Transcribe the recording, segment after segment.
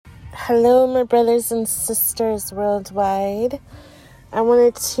Hello, my brothers and sisters worldwide. I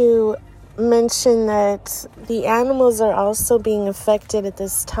wanted to mention that the animals are also being affected at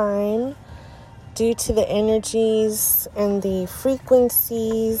this time due to the energies and the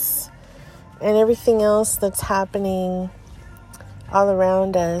frequencies and everything else that's happening all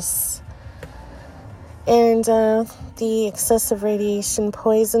around us. And the excessive radiation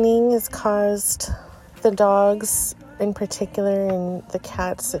poisoning has caused the dogs in particular and the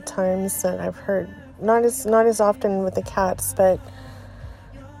cats at times that I've heard, not as often with the cats, but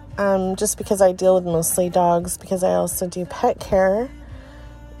just because I deal with mostly dogs, because I also do pet care,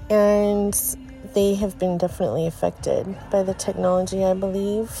 and they have been definitely affected by the technology, I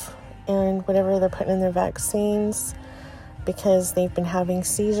believe, and whatever they're putting in their vaccines, because they've been having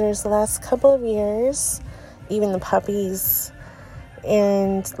seizures the last couple of years, even the puppies,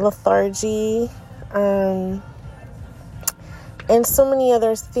 and lethargy, and so many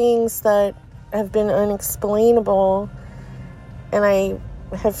other things that have been unexplainable. And I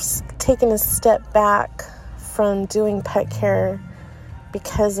have taken a step back from doing pet care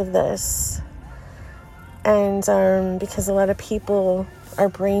because of this. And because a lot of people are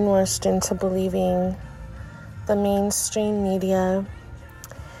brainwashed into believing the mainstream media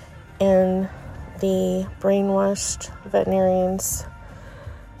and the brainwashed veterinarians,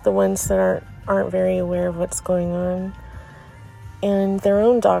 the ones that aren't very aware of what's going on, and their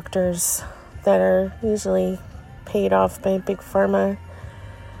own doctors that are usually paid off by big pharma.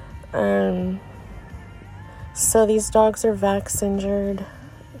 So these dogs are vax-injured.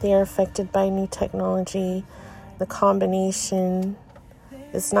 They are affected by new technology. The combination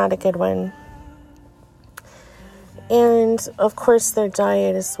is not a good one. And, of course, their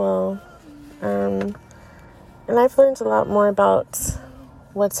diet as well. And I've learned a lot more about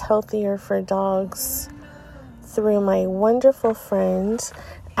what's healthier for dogs through my wonderful friend,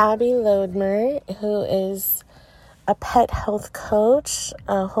 Abby Lodmer, who is a pet health coach,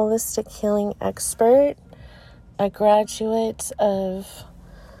 a holistic healing expert, a graduate of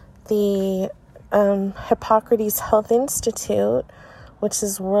the Hippocrates Health Institute, which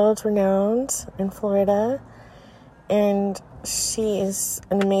is world-renowned in Florida. And she is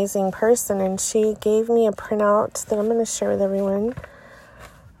an amazing person, and she gave me a printout that I'm going to share with everyone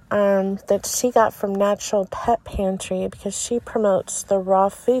that she got from Natural Pet Pantry, because she promotes the raw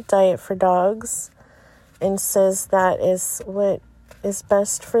food diet for dogs and says that is what is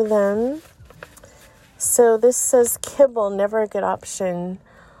best for them. So this says, Kibble, never a good option.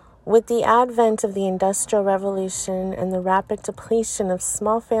 With the advent of the Industrial Revolution and the rapid depletion of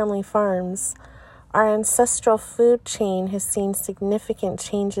small family farms, our ancestral food chain has seen significant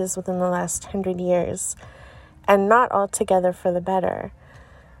changes within the last 100 years, and not altogether for the better.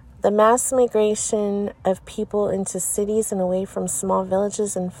 The mass migration of people into cities and away from small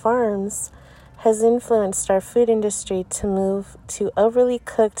villages and farms has influenced our food industry to move to overly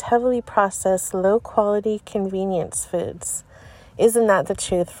cooked, heavily processed, low-quality convenience foods. Isn't that the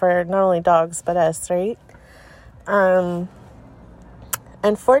truth for not only dogs, but us, right?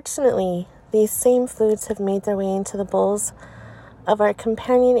 Unfortunately, these same foods have made their way into the bowls of our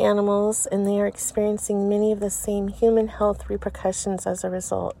companion animals, and they are experiencing many of the same human health repercussions as a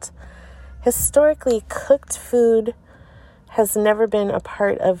result. Historically, cooked food has never been a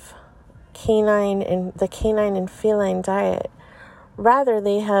part of the canine and feline diet. Rather,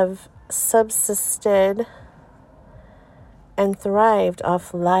 they have subsisted and thrived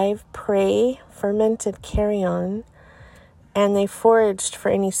off live prey, fermented carrion, and they foraged for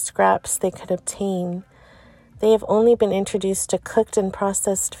any scraps they could obtain. They have only been introduced to cooked and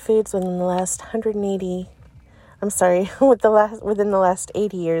processed foods within the last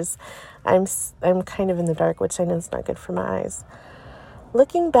 80 years. I'm kind of in the dark, which I know is not good for my eyes.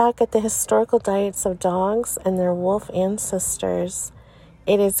 Looking back at the historical diets of dogs and their wolf ancestors,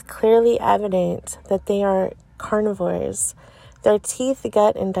 it is clearly evident that they are carnivores. Their teeth,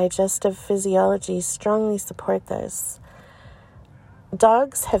 gut, and digestive physiology strongly support this.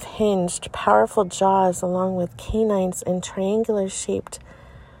 Dogs have hinged, powerful jaws along with canines and triangular-shaped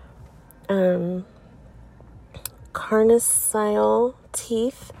carnassial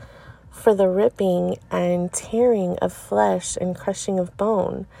teeth for the ripping and tearing of flesh and crushing of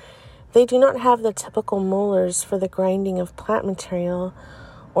bone. They do not have the typical molars for the grinding of plant material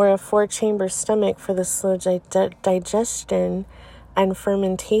or a 4-chamber stomach for the slow digestion and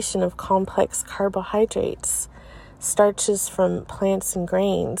fermentation of complex carbohydrates, starches from plants and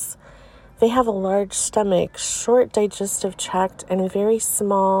grains. They have a large stomach, short digestive tract, and a very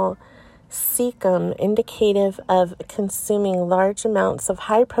small cecum, indicative of consuming large amounts of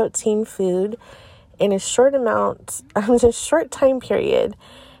high-protein food in a short time period,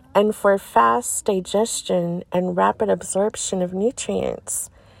 and for fast digestion and rapid absorption of nutrients.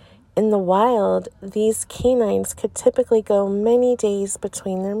 In the wild, these canines could typically go many days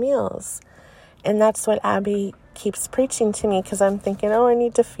between their meals. And that's what Abby keeps preaching to me, because I'm thinking, I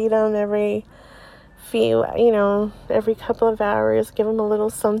need to feed them every couple of hours, give them a little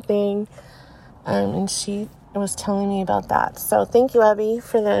something. And she was telling me about that. So thank you, Abby,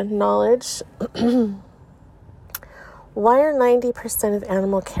 for the knowledge. Why are 90% of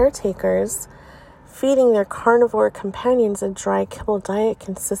animal caretakers feeding their carnivore companions a dry kibble diet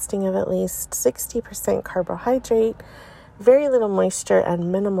consisting of at least 60% carbohydrate, very little moisture,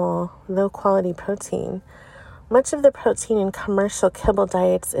 and minimal, low-quality protein? Much of the protein in commercial kibble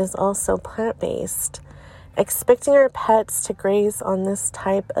diets is also plant-based. Expecting our pets to graze on this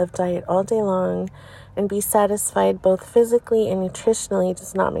type of diet all day long and be satisfied both physically and nutritionally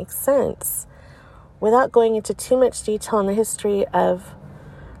does not make sense. Without going into too much detail on the history of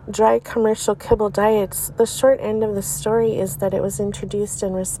dry commercial kibble diets, the short end of the story is that it was introduced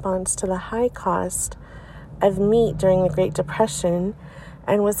in response to the high cost of meat during the Great Depression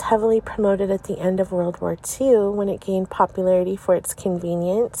and was heavily promoted at the end of World War II when it gained popularity for its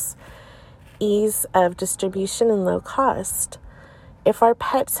convenience, ease of distribution, and low cost. If our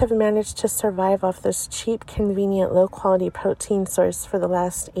pets have managed to survive off this cheap, convenient, low-quality protein source for the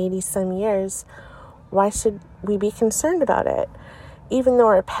last 80-some years, why should we be concerned about it? Even though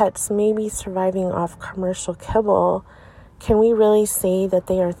our pets may be surviving off commercial kibble, can we really say that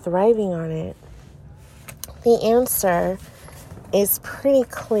they are thriving on it? The answer is pretty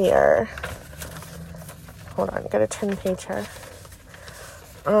clear. Hold on, gotta turn the page here.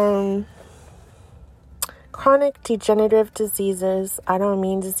 Chronic degenerative diseases,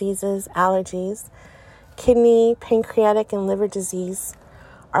 autoimmune diseases, allergies, kidney, pancreatic, and liver disease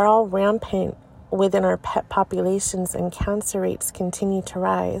are all rampant within our pet populations, and cancer rates continue to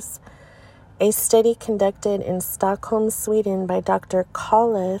rise. A study conducted in Stockholm, Sweden by Dr.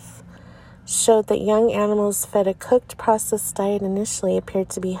 Kalleth showed that young animals fed a cooked processed diet initially appeared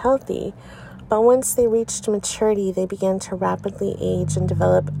to be healthy, but once they reached maturity, they began to rapidly age and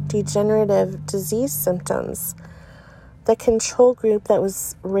develop degenerative disease symptoms. The control group that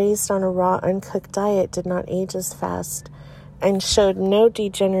was raised on a raw, uncooked diet did not age as fast and showed no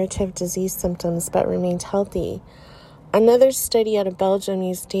degenerative disease symptoms but remained healthy. Another study out of Belgium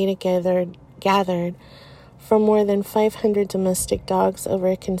used data gathered from more than 500 domestic dogs over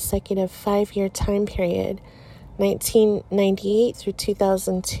a consecutive 5-year time period, 1998 through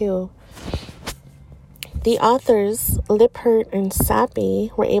 2002. The authors, Lippert and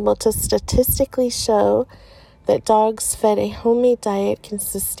Sappi, were able to statistically show that dogs fed a homemade diet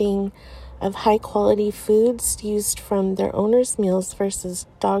consisting of high-quality foods used from their owners' meals versus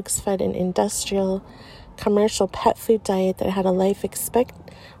dogs fed an industrial, commercial pet food diet that had a life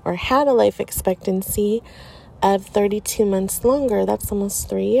expectancy of 32 months longer. That's almost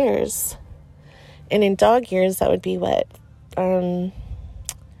 3 years. And in dog years, that would be what?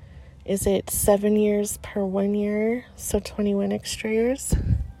 Is it 7 years per 1 year? So 21 extra years?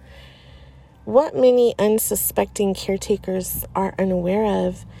 What many unsuspecting caretakers are unaware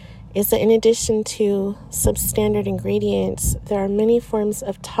of is that in addition to substandard ingredients, there are many forms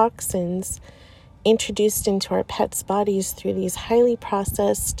of toxins introduced into our pets' bodies through these highly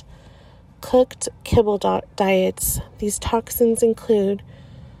processed, cooked kibble diets. These toxins include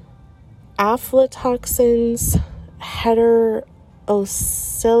aflatoxins,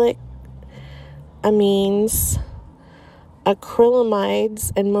 heterocyclic amines,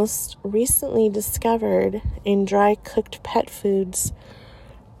 acrylamides, and most recently discovered in dry cooked pet foods,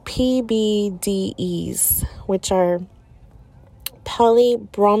 PBDEs, which are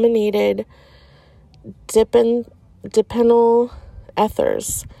polybrominated dipenyl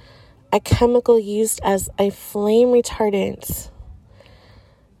ethers, a chemical used as a flame retardant.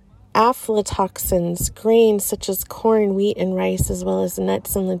 Aflatoxins, grains such as corn, wheat, and rice, as well as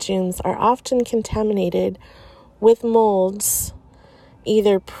nuts and legumes, are often contaminated with molds,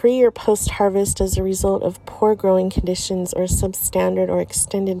 either pre- or post-harvest as a result of poor growing conditions or substandard or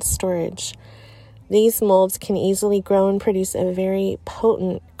extended storage. These molds can easily grow and produce a very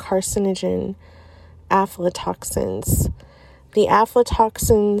potent carcinogen, aflatoxins. The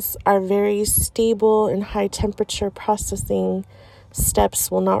aflatoxins are very stable, and high temperature processing steps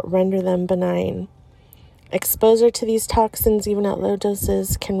will not render them benign. Exposure to these toxins, even at low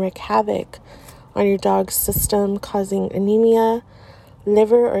doses, can wreak havoc on your dog's system, causing anemia,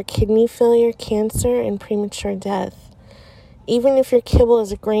 liver or kidney failure, cancer, and premature death. Even if your kibble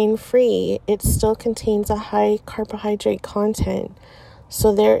is grain-free, it still contains a high carbohydrate content,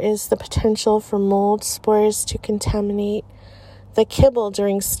 so there is the potential for mold spores to contaminate the kibble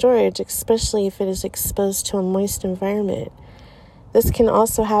during storage, especially if it is exposed to a moist environment. This can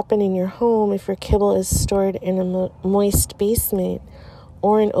also happen in your home if your kibble is stored in a moist basement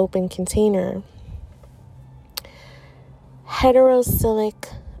or an open container.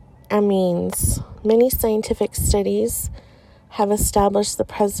 Heterocyclic amines. Many scientific studies have established the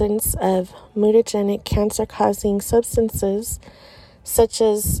presence of mutagenic cancer-causing substances such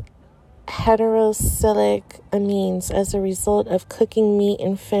as heterocyclic amines as a result of cooking meat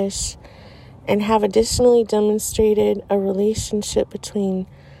and fish, and have additionally demonstrated a relationship between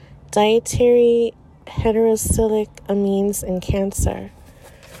dietary heterocyclic amines and cancer.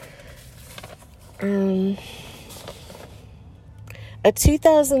 A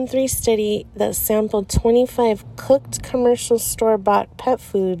 2003 study that sampled 25 cooked commercial store-bought pet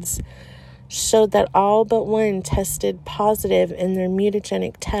foods showed that all but one tested positive in their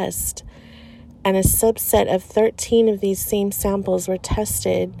mutagenic test, and a subset of 13 of these same samples were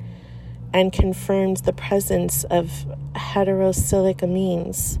tested and confirmed the presence of heterocyclic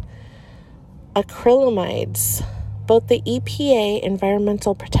amines. Acrylamides. Both the EPA,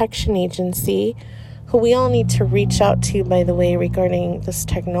 Environmental Protection Agency, who we all need to reach out to, by the way, regarding this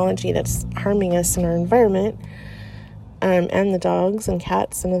technology that's harming us in our environment, and the dogs and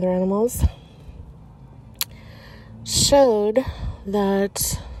cats and other animals, showed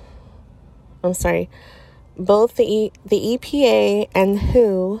that, both the EPA and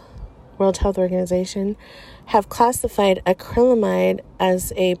WHO, World Health Organization, have classified acrylamide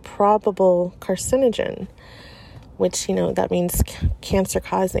as a probable carcinogen, which, that means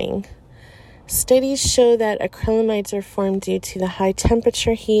cancer-causing. Studies show that acrylamides are formed due to the high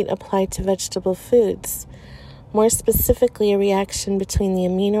temperature heat applied to vegetable foods. More specifically, a reaction between the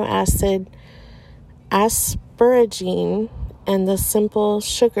amino acid asparagine and the simple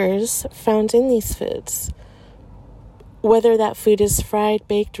sugars found in these foods. Whether that food is fried,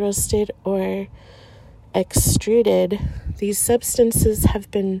 baked, roasted, or extruded, these substances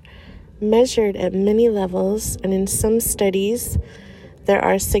have been measured at many levels, and in some studies, there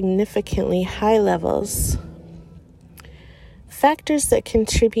are significantly high levels. Factors that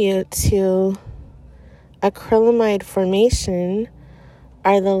contribute to acrylamide formation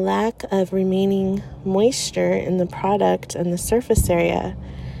are the lack of remaining moisture in the product and the surface area.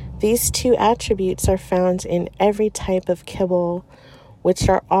 These two attributes are found in every type of kibble, which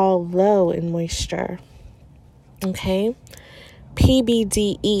are all low in moisture. Okay?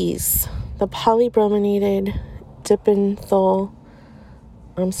 PBDEs, the polybrominated diphenyl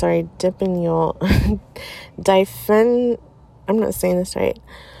I'm not saying this right.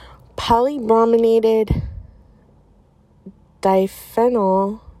 Polybrominated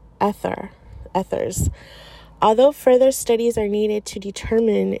diphenyl ethers. Although further studies are needed to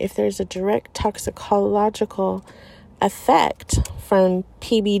determine if there's a direct toxicological effect from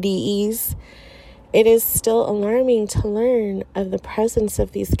PBDEs, it is still alarming to learn of the presence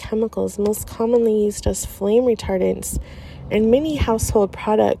of these chemicals, most commonly used as flame retardants in many household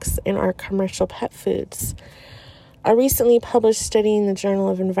products in our commercial pet foods. A recently published study in the Journal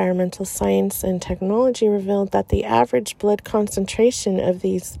of Environmental Science and Technology revealed that the average blood concentration of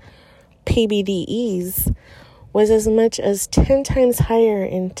these PBDEs was as much as 10 times higher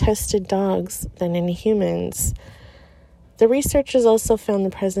in tested dogs than in humans. The researchers also found the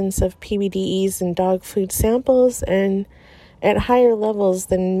presence of PBDEs in dog food samples and at higher levels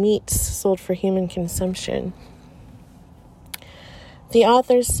than meats sold for human consumption. The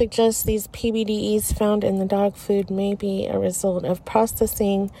authors suggest these PBDEs found in the dog food may be a result of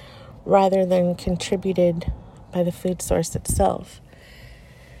processing rather than contributed by the food source itself.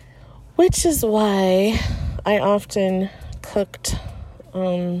 Which is why I often cooked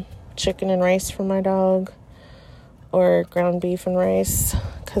chicken and rice for my dog, or ground beef and rice,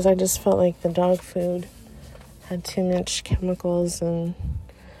 because I just felt like the dog food had too much chemicals and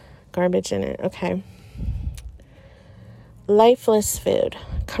garbage in it. Okay. Lifeless food.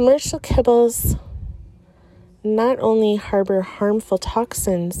 Commercial kibbles not only harbor harmful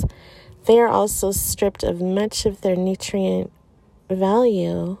toxins, they are also stripped of much of their nutrient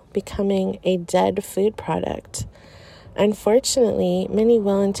value, becoming a dead food product. Unfortunately, many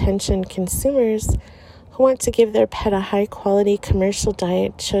well-intentioned consumers who want to give their pet a high-quality commercial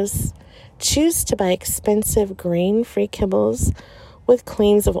diet choose to buy expensive grain-free kibbles with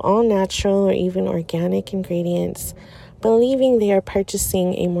claims of all natural or even organic ingredients, believing they are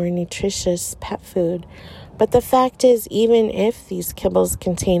purchasing a more nutritious pet food. But the fact is, even if these kibbles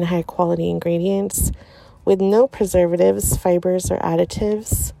contain high-quality ingredients with no preservatives, fillers or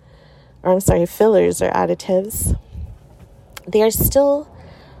additives, they are still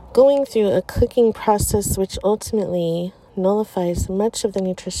going through a cooking process which ultimately nullifies much of the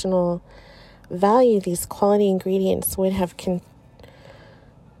nutritional value these quality ingredients would have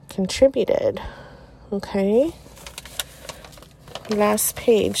contributed. Okay? Last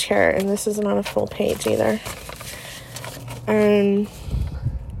page here, and this is not a full page either. The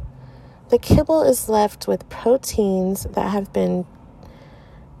kibble is left with proteins that have been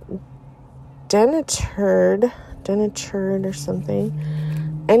denatured or something,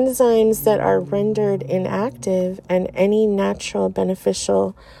 enzymes that are rendered inactive, and any natural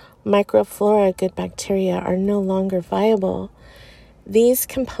beneficial microflora, good bacteria, are no longer viable. These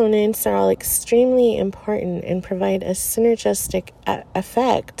components are all extremely important and provide a synergistic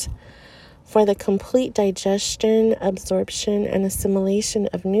effect for the complete digestion, absorption, and assimilation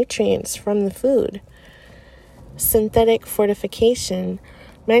of nutrients from the food. Synthetic fortification.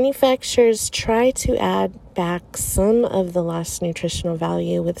 Manufacturers try to add back some of the lost nutritional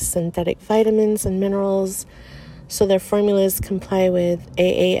value with synthetic vitamins and minerals so their formulas comply with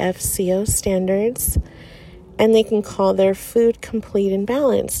AAFCO standards, and they can call their food complete and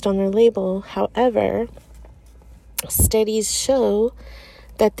balanced on their label. However, studies show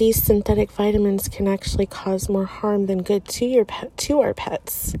that these synthetic vitamins can actually cause more harm than good to our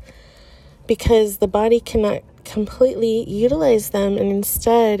pets, because the body cannot completely utilize them, and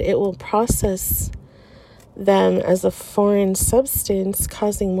instead it will process them as a foreign substance,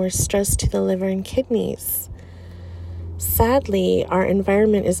 causing more stress to the liver and kidneys. Sadly, our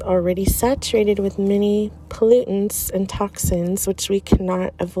environment is already saturated with many pollutants and toxins which we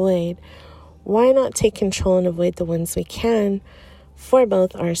cannot avoid. Why not take control and avoid the ones we can for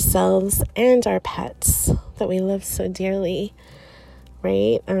both ourselves and our pets that we love so dearly?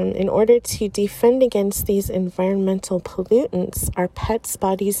 Right? In order to defend against these environmental pollutants, our pets'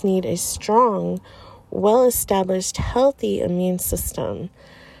 bodies need a strong, well-established, healthy immune system.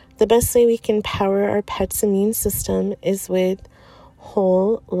 The best way we can power our pets' immune system is with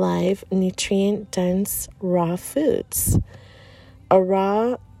whole, live, nutrient-dense, raw foods. A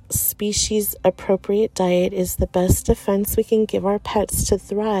raw, species-appropriate diet is the best defense we can give our pets to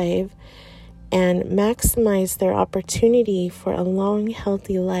thrive and maximize their opportunity for a long,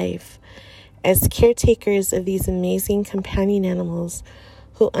 healthy life. As caretakers of these amazing companion animals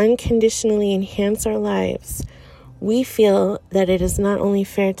who unconditionally enhance our lives, we feel that it is not only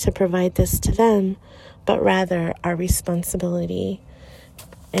fair to provide this to them, but rather our responsibility.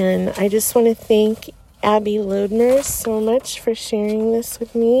 And I just want to thank Abby Lodner so much for sharing this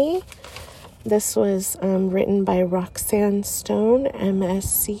with me. This was written by Roxanne Stone,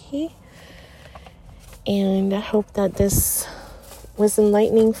 MSc. And I hope that this was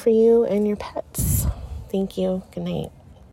enlightening for you and your pets. Thank you. Good night.